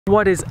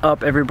What is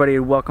up, everybody,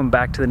 and welcome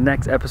back to the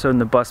next episode in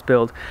the bus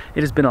build. It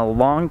has been a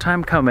long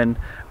time coming,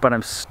 but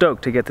I'm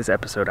stoked to get this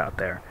episode out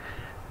there.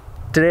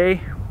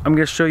 Today I'm going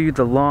to show you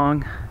the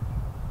long,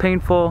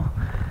 painful,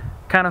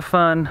 kind of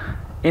fun,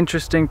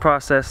 interesting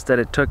process that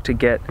it took to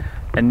get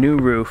a new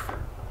roof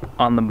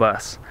on the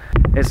bus.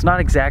 It's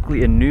not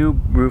exactly a new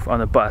roof on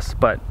the bus,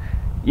 but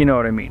you know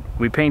what I mean.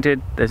 We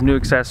painted, there's new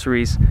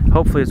accessories,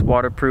 hopefully it's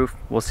waterproof.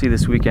 We'll see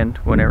this weekend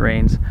when it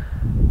rains.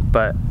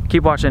 But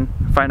keep watching,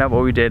 find out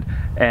what we did,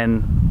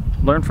 and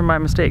learn from my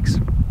mistakes.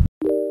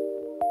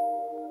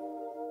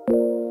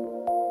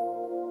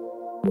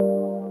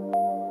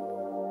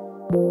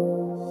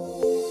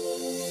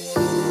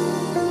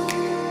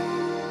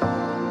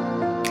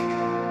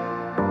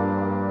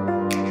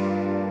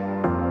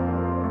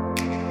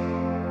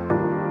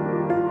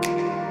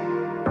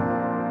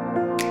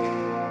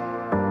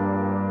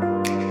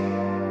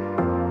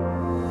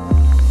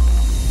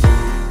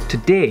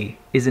 Today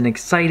is an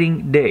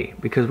exciting day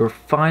because we're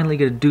finally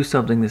going to do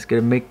something that's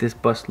going to make this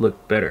bus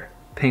look better,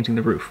 painting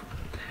the roof.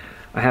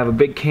 I have a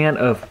big can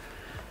of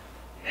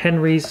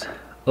Henry's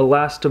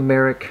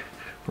Elastomeric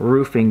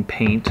roofing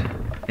paint,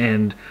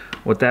 and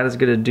what that is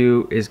going to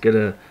do is going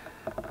to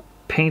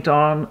paint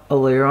on a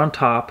layer on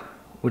top,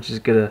 which is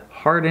going to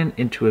harden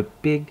into a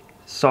big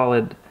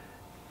solid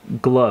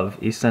glove,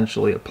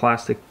 essentially a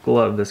plastic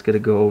glove that's going to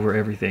go over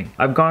everything.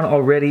 I've gone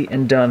already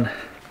and done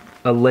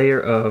a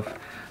layer of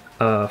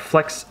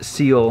Flex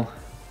Seal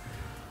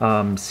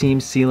seam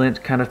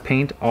sealant kind of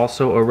paint,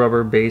 also a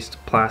rubber based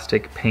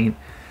plastic paint,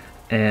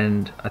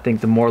 and I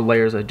think the more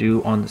layers I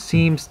do on the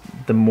seams,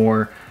 the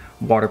more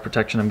water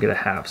protection I'm gonna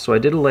have. So I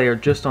did a layer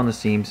just on the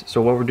seams.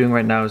 So what we're doing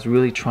right now is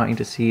really trying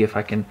to see if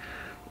I can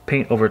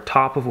paint over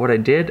top of what I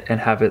did and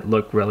have it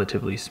look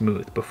relatively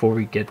smooth before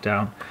we get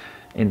down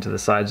into the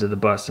sides of the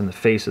bus and the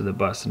face of the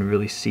bus and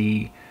really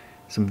see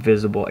some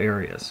visible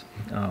areas.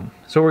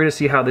 So we're going to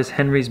see how this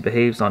Henry's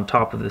behaves on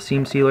top of the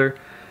seam sealer,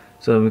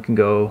 so then we can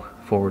go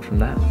forward from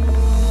that.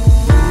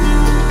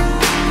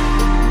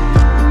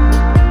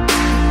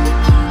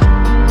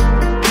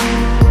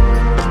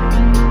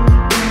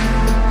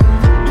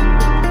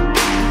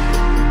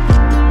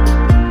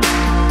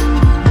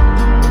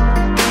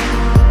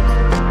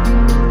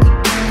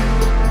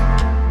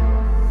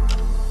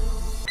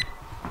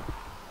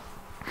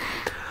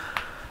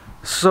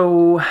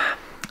 So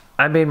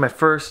I made my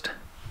first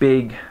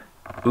big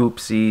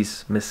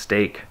oopsies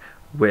mistake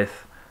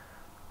with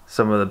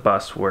some of the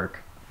bus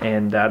work,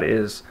 and that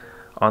is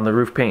on the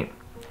roof paint.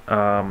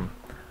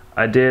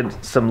 I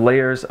did some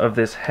layers of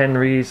this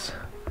Henry's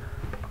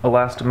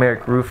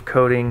Elastomeric roof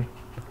coating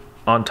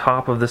on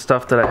top of the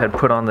stuff that I had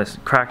put on the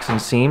cracks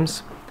and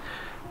seams,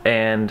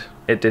 and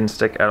it didn't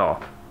stick at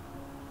all,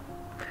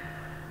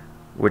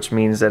 which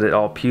means that it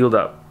all peeled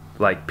up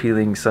like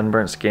peeling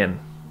sunburnt skin.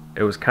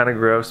 It was kind of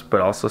gross,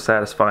 but also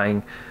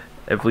satisfying.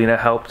 Evelina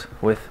helped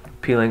with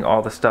peeling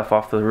all the stuff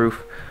off the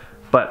roof,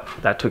 but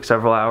that took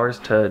several hours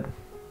to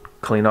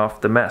clean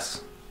off the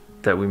mess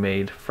that we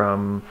made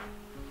from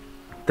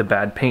the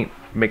bad paint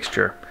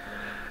mixture.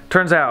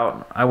 Turns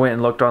out I went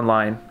and looked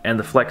online, and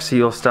the Flex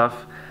Seal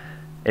stuff,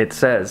 it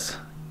says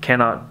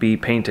cannot be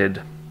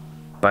painted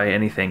by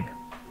anything,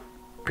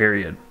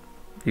 period.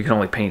 You can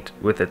only paint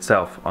with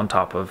itself on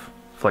top of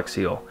Flex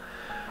Seal.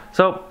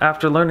 So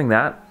after learning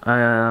that,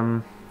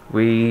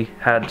 we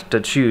had to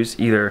choose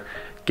either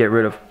get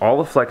rid of all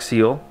the Flex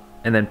Seal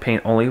and then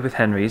paint only with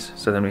Henry's,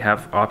 so then we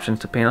have options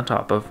to paint on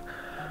top of,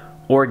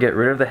 or get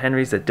rid of the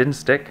Henry's that didn't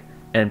stick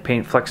and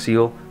paint Flex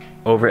Seal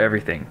over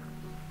everything.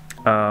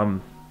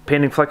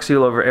 Painting Flex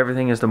Seal over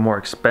everything is the more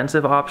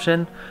expensive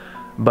option,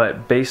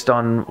 but based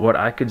on what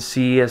I could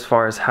see as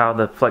far as how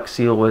the Flex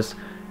Seal was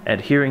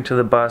adhering to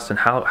the bus and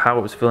how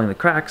it was filling the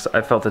cracks,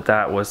 I felt that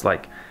that was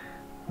like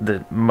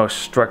the most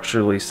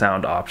structurally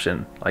sound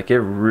option. Like, it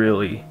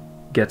really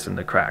gets in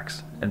the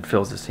cracks and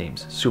fills the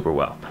seams super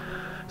well.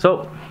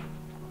 So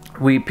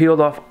we peeled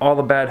off all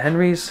the bad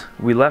Henry's.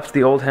 We left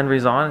the old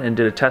Henry's on and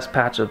did a test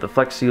patch of the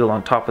Flex Seal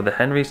on top of the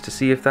Henry's to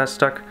see if that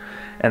stuck,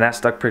 and that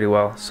stuck pretty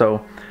well.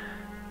 So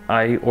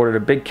I ordered a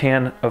big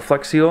can of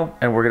Flex Seal,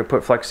 and we're gonna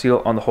put Flex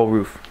Seal on the whole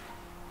roof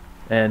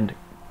and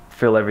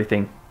fill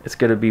everything. It's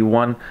gonna be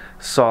one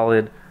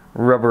solid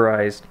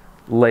rubberized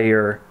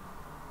layer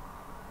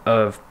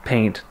of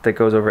paint that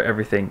goes over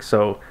everything.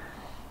 So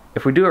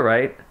if we do it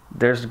right,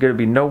 there's going to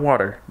be no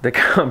water that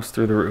comes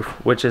through the roof,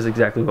 which is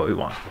exactly what we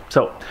want.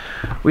 So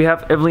we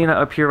have Evelina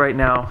up here right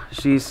now.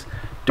 She's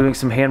doing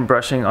some hand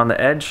brushing on the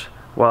edge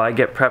while I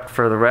get prepped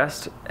for the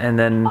rest, and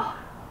then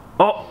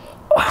No!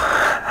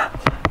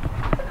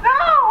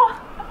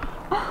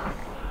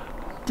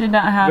 Did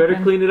not happen.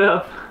 Better clean it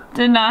up.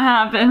 Did not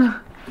happen.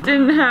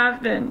 Didn't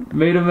happen.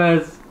 Made a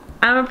mess.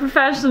 I'm a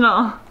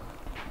professional.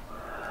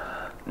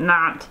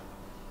 Not.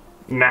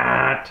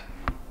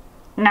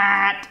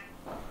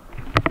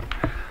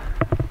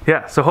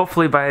 Yeah, so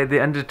hopefully by the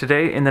end of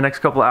today, in the next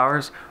couple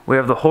hours, we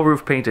have the whole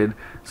roof painted.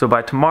 So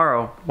by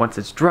tomorrow, once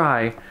it's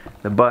dry,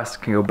 the bus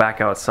can go back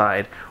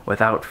outside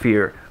without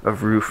fear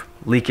of roof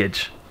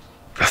leakage.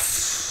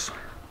 Yes!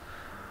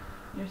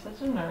 You're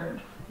such a nerd.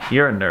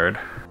 You're a nerd.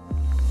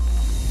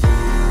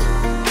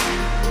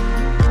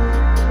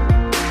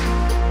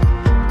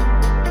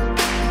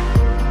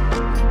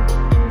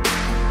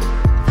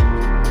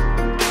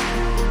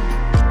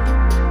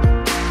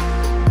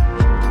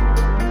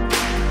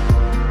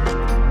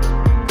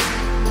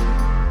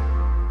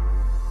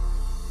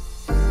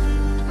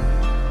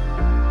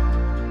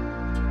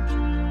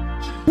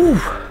 Whew.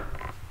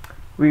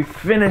 We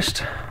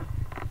finished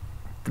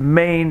the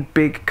main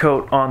big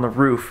coat on the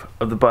roof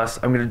of the bus.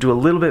 I'm going to do a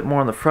little bit more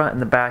on the front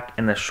and the back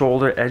and the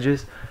shoulder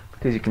edges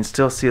because you can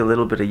still see a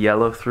little bit of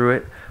yellow through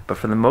it, but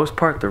for the most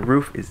part the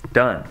roof is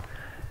done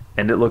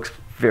and it looks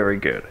very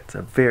good. It's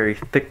a very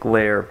thick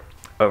layer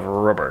of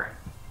rubber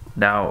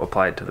now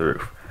applied to the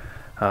roof.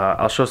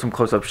 I'll show some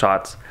close-up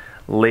shots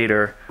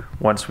later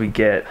once we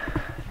get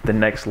the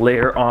next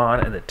layer on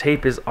and the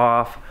tape is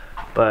off,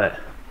 but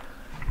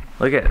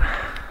look at it.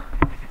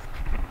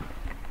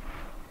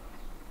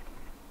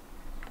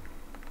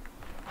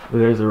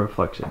 There's a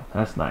reflection.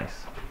 That's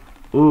nice.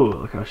 Ooh,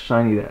 look how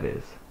shiny that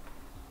is.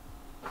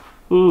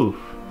 Ooh.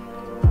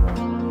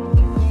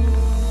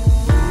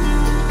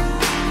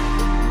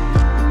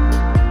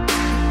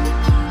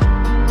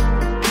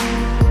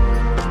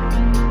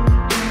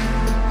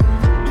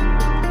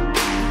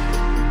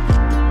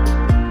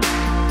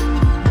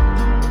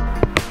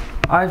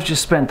 I've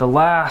just spent the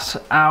last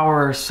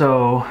hour or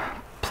so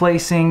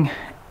placing,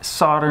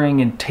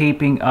 soldering, and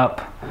taping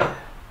up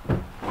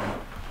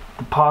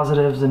the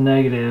positives and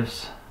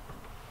negatives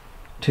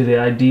to the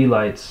ID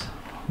lights.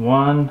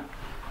 1,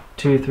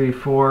 2, 3,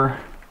 4,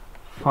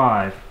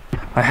 5.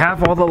 I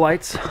have all the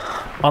lights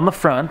on the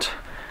front.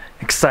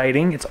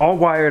 Exciting. It's all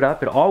wired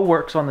up. It all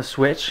works on the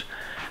switch.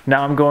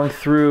 Now I'm going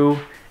through,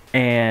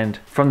 and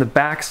from the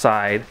back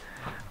side,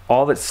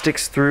 all that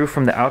sticks through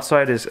from the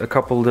outside is a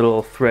couple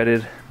little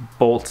threaded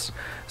bolts.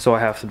 So I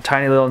have some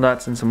tiny little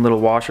nuts and some little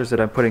washers that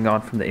I'm putting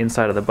on from the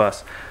inside of the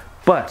bus.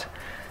 But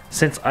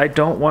since I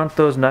don't want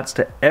those nuts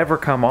to ever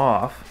come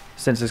off,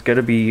 since it's going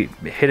to be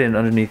hidden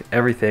underneath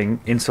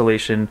everything,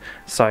 insulation,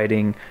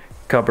 siding,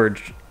 cupboard,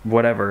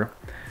 whatever,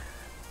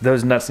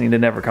 those nuts need to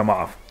never come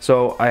off.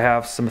 So I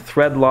have some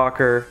thread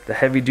locker, the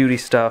heavy duty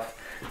stuff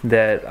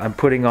that I'm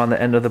putting on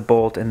the end of the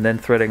bolt and then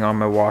threading on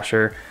my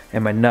washer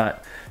and my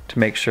nut to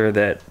make sure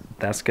that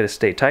that's going to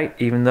stay tight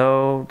even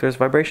though there's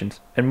vibrations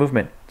and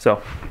movement.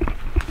 So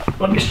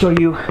let me show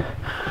you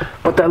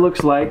what that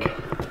looks like.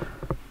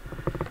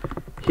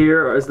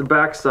 Here is the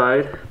back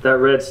side. That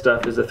red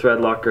stuff is the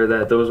thread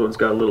locker. Those ones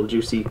got a little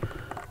juicy,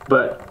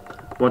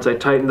 but once I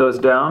tighten those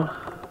down,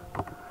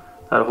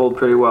 that'll hold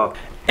pretty well.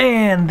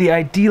 And the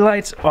ID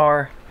lights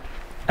are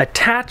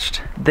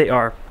attached, they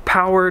are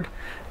powered,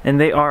 and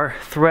they are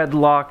thread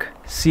lock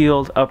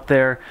sealed up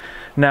there.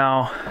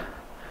 Now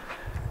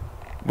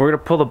we're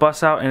gonna pull the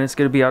bus out and it's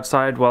gonna be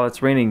outside while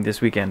it's raining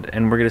this weekend,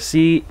 and we're gonna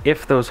see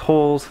if those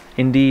holes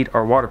indeed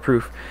are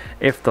waterproof,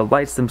 if the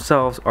lights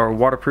themselves are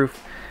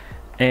waterproof,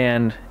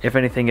 and if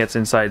anything gets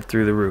inside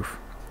through the roof.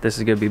 This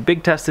is gonna be a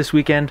big test this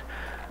weekend,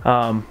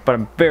 but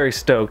I'm very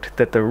stoked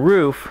that the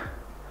roof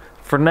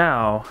for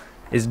now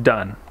is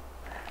done.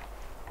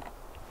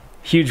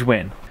 Huge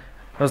win.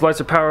 Those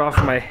lights are powered off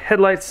of my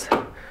headlights,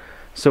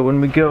 so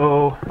when we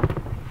go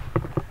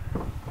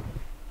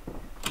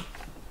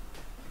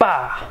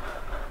bah,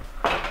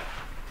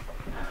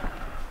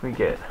 we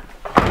get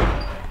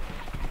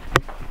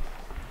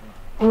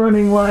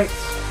running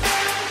lights.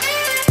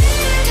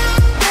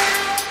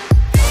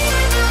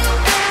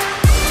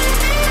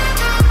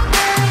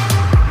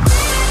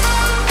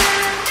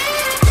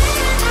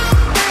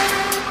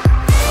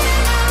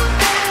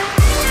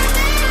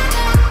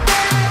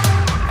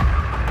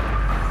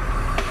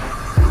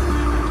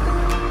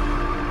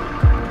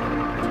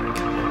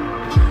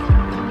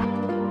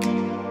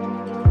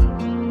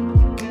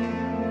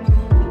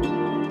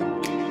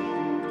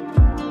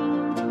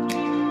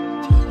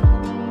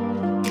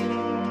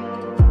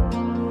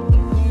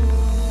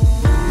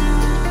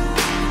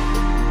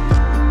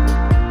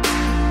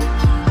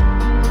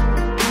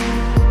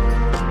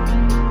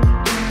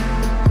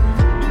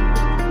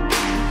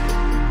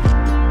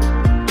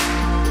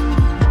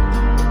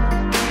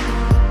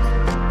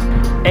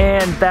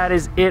 And that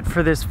is it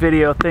for this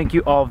video. Thank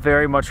you all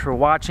very much for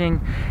watching.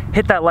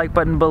 Hit that like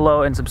button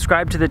below and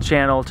subscribe to the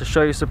channel to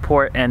show your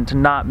support and to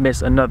not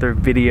miss another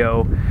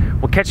video.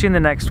 We'll catch you in the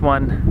next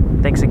one.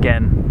 Thanks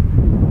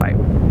again.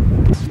 Bye.